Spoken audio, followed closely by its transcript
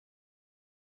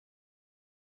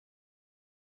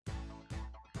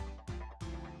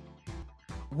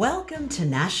Welcome to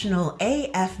National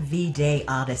AFV Day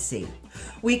Odyssey.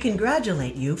 We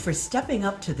congratulate you for stepping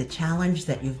up to the challenge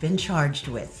that you've been charged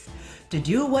with, to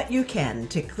do what you can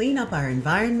to clean up our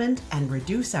environment and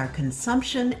reduce our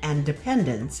consumption and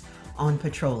dependence on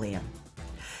petroleum.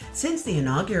 Since the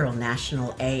inaugural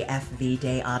National AFV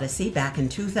Day Odyssey back in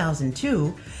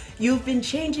 2002, you've been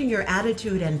changing your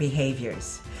attitude and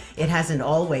behaviors. It hasn't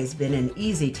always been an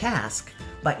easy task,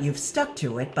 but you've stuck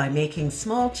to it by making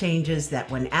small changes that,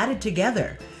 when added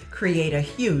together, create a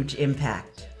huge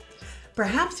impact.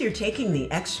 Perhaps you're taking the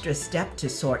extra step to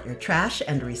sort your trash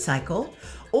and recycle,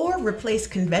 or replace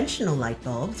conventional light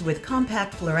bulbs with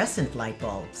compact fluorescent light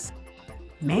bulbs.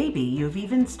 Maybe you've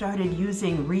even started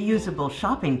using reusable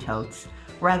shopping totes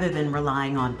rather than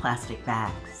relying on plastic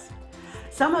bags.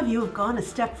 Some of you have gone a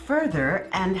step further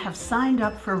and have signed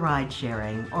up for ride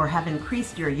sharing or have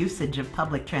increased your usage of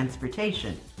public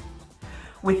transportation.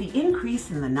 With the increase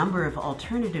in the number of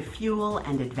alternative fuel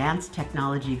and advanced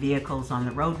technology vehicles on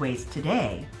the roadways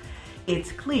today,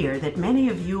 it's clear that many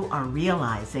of you are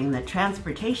realizing that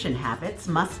transportation habits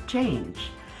must change,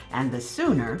 and the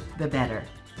sooner the better.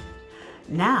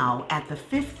 Now, at the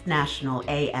 5th National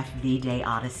AFV Day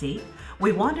Odyssey,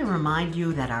 we want to remind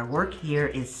you that our work here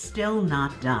is still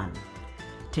not done.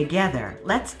 Together,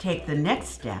 let's take the next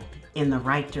step in the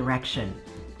right direction.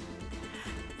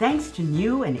 Thanks to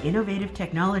new and innovative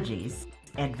technologies,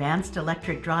 advanced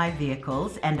electric drive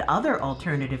vehicles and other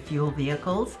alternative fuel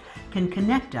vehicles can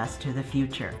connect us to the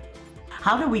future.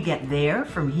 How do we get there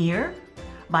from here?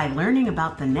 By learning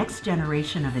about the next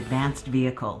generation of advanced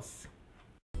vehicles.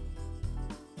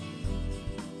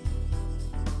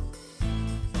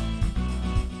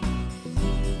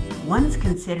 Once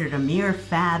considered a mere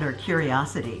fad or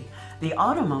curiosity, the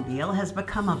automobile has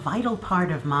become a vital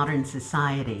part of modern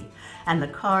society, and the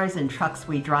cars and trucks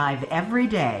we drive every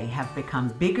day have become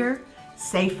bigger,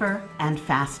 safer, and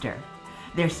faster.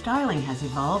 Their styling has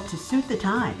evolved to suit the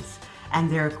times,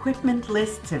 and their equipment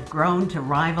lists have grown to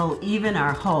rival even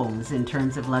our homes in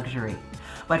terms of luxury.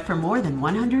 But for more than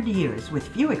 100 years, with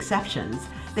few exceptions,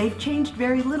 they've changed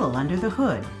very little under the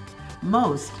hood.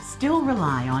 Most still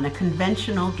rely on a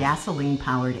conventional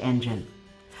gasoline-powered engine.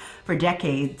 For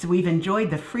decades, we've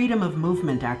enjoyed the freedom of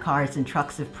movement our cars and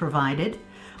trucks have provided,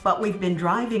 but we've been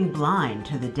driving blind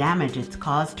to the damage it's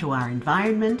caused to our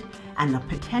environment and the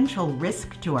potential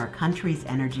risk to our country's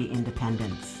energy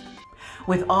independence.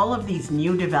 With all of these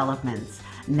new developments,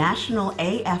 National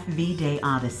AFV Day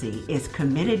Odyssey is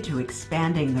committed to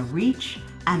expanding the reach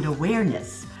and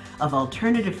awareness of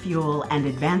alternative fuel and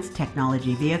advanced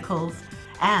technology vehicles,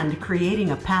 and creating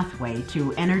a pathway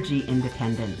to energy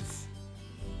independence.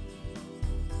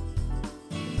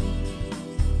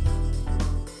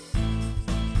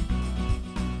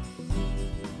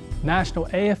 National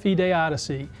AFV Day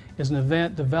Odyssey is an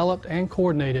event developed and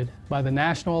coordinated by the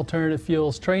National Alternative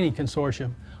Fuels Training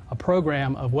Consortium, a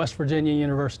program of West Virginia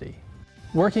University.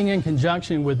 Working in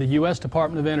conjunction with the U.S.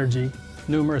 Department of Energy,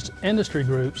 numerous industry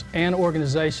groups, and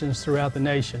organizations throughout the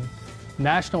nation,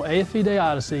 National AFV Day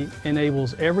Odyssey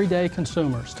enables everyday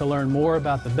consumers to learn more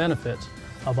about the benefits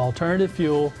of alternative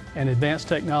fuel and advanced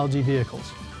technology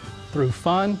vehicles through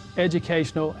fun,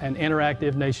 educational, and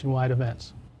interactive nationwide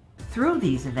events. Through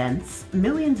these events,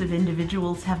 millions of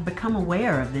individuals have become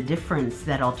aware of the difference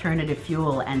that alternative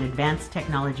fuel and advanced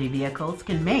technology vehicles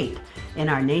can make in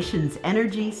our nation's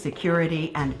energy,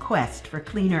 security, and quest for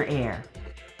cleaner air.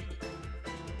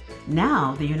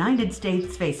 Now, the United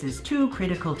States faces two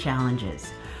critical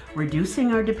challenges: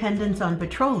 reducing our dependence on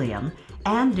petroleum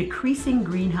and decreasing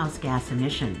greenhouse gas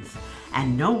emissions.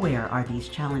 And nowhere are these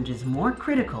challenges more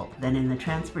critical than in the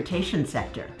transportation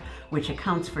sector, which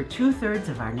accounts for 2/3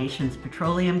 of our nation's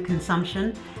petroleum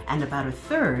consumption and about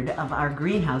 1/3 of our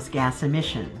greenhouse gas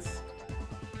emissions.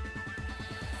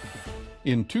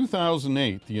 In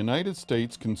 2008, the United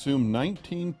States consumed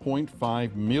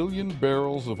 19.5 million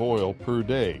barrels of oil per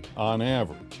day on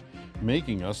average,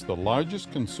 making us the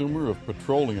largest consumer of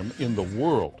petroleum in the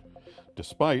world,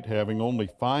 despite having only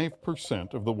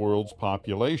 5% of the world's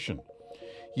population.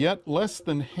 Yet less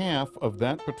than half of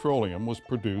that petroleum was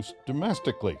produced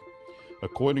domestically.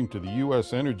 According to the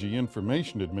U.S. Energy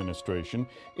Information Administration,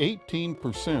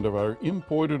 18% of our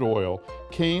imported oil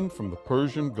came from the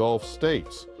Persian Gulf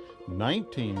states,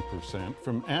 19%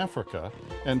 from Africa,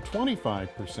 and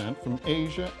 25% from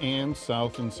Asia and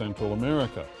South and Central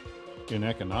America. In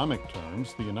economic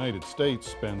terms, the United States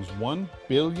spends $1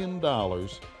 billion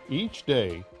each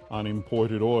day on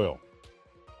imported oil.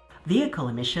 Vehicle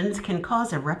emissions can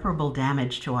cause irreparable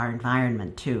damage to our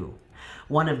environment, too.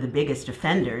 One of the biggest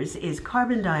offenders is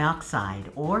carbon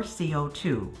dioxide, or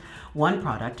CO2, one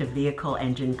product of vehicle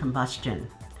engine combustion.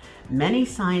 Many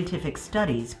scientific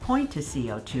studies point to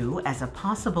CO2 as a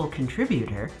possible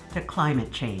contributor to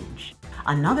climate change.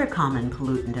 Another common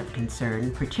pollutant of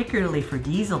concern, particularly for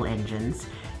diesel engines,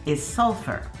 is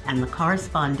sulfur and the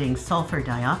corresponding sulfur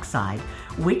dioxide,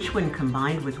 which when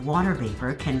combined with water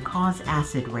vapor can cause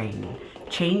acid rain,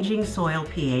 changing soil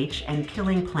pH and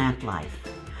killing plant life.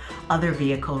 Other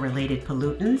vehicle-related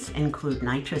pollutants include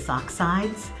nitrous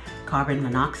oxides, carbon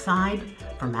monoxide,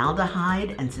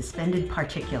 formaldehyde, and suspended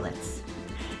particulates.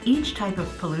 Each type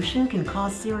of pollution can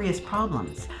cause serious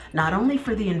problems, not only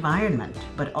for the environment,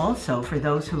 but also for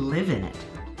those who live in it.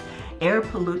 Air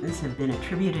pollutants have been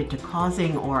attributed to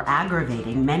causing or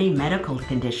aggravating many medical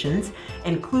conditions,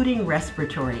 including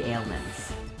respiratory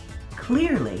ailments.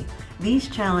 Clearly, these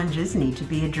challenges need to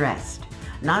be addressed,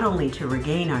 not only to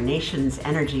regain our nation's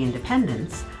energy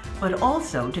independence, but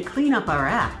also to clean up our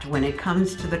act when it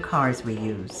comes to the cars we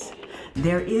use.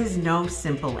 There is no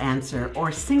simple answer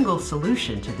or single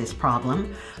solution to this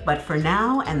problem, but for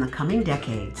now and the coming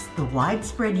decades, the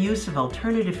widespread use of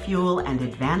alternative fuel and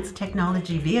advanced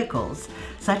technology vehicles,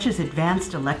 such as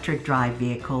advanced electric drive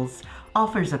vehicles,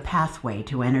 offers a pathway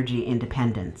to energy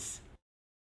independence.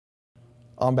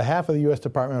 On behalf of the U.S.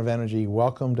 Department of Energy,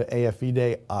 welcome to AFV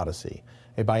Day Odyssey,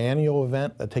 a biennial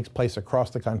event that takes place across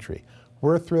the country.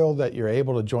 We're thrilled that you're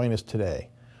able to join us today.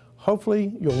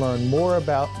 Hopefully, you'll learn more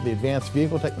about the advanced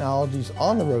vehicle technologies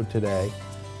on the road today,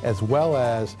 as well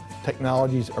as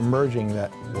technologies emerging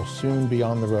that will soon be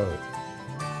on the road.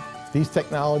 These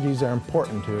technologies are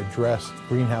important to address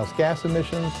greenhouse gas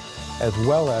emissions, as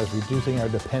well as reducing our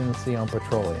dependency on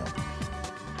petroleum.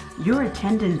 Your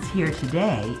attendance here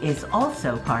today is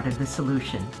also part of the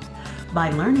solution. By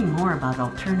learning more about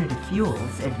alternative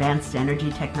fuels, advanced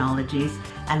energy technologies,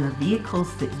 and the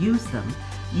vehicles that use them,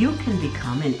 you can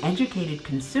become an educated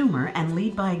consumer and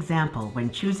lead by example when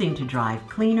choosing to drive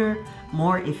cleaner,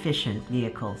 more efficient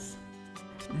vehicles.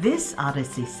 This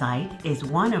Odyssey site is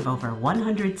one of over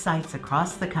 100 sites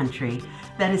across the country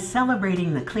that is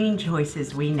celebrating the clean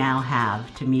choices we now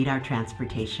have to meet our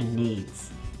transportation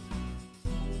needs.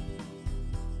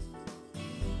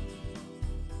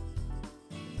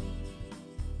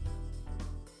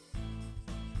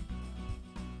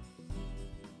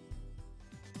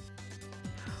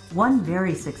 One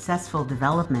very successful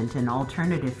development in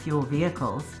alternative fuel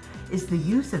vehicles is the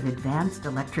use of advanced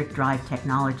electric drive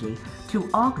technology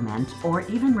to augment or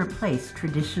even replace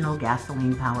traditional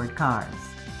gasoline-powered cars.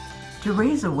 To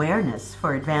raise awareness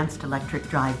for advanced electric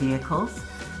drive vehicles,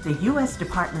 the U.S.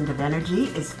 Department of Energy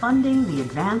is funding the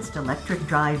Advanced Electric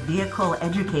Drive Vehicle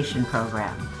Education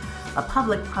Program, a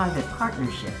public-private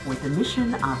partnership with the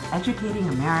mission of educating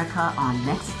America on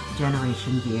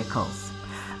next-generation vehicles.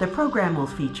 The program will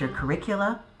feature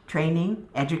curricula, training,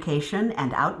 education,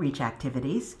 and outreach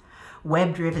activities,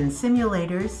 web-driven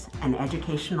simulators, an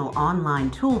educational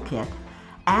online toolkit,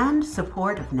 and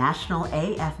support of National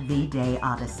AFV Day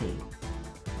Odyssey.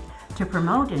 To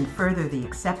promote and further the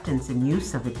acceptance and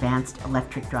use of advanced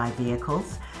electric drive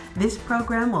vehicles, this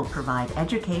program will provide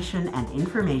education and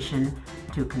information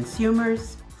to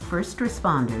consumers, first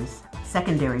responders,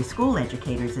 secondary school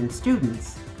educators and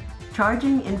students,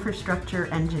 charging infrastructure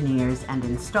engineers and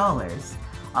installers,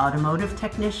 automotive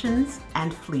technicians,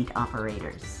 and fleet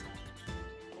operators.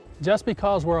 Just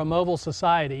because we're a mobile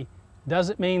society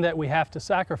doesn't mean that we have to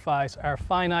sacrifice our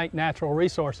finite natural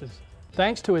resources.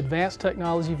 Thanks to advanced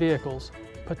technology vehicles,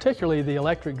 particularly the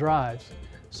electric drives,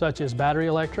 such as battery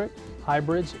electric,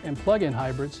 hybrids, and plug-in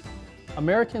hybrids,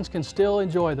 Americans can still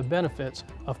enjoy the benefits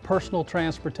of personal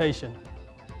transportation.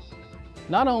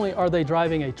 Not only are they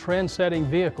driving a trend-setting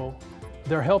vehicle,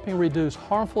 they're helping reduce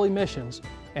harmful emissions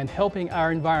and helping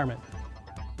our environment.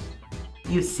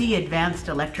 You see advanced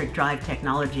electric drive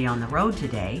technology on the road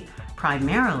today,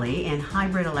 primarily in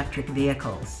hybrid electric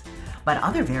vehicles. But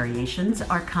other variations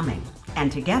are coming, and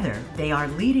together they are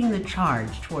leading the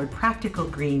charge toward practical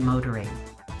green motoring.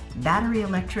 Battery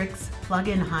electrics,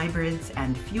 plug-in hybrids,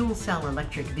 and fuel cell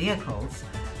electric vehicles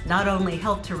not only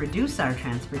help to reduce our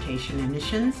transportation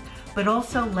emissions, but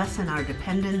also lessen our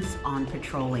dependence on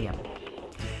petroleum.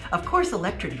 Of course,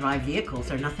 electric drive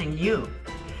vehicles are nothing new.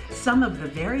 Some of the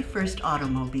very first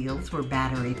automobiles were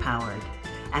battery-powered,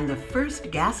 and the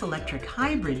first gas-electric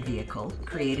hybrid vehicle,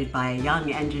 created by a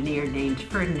young engineer named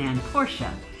Ferdinand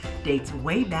Porsche, dates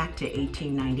way back to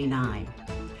 1899.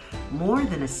 More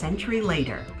than a century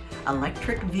later,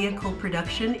 electric vehicle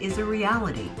production is a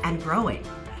reality and growing,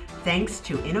 thanks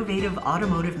to innovative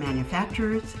automotive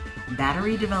manufacturers,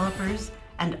 battery developers,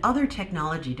 and other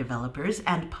technology developers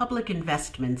and public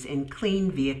investments in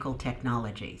clean vehicle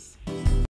technologies.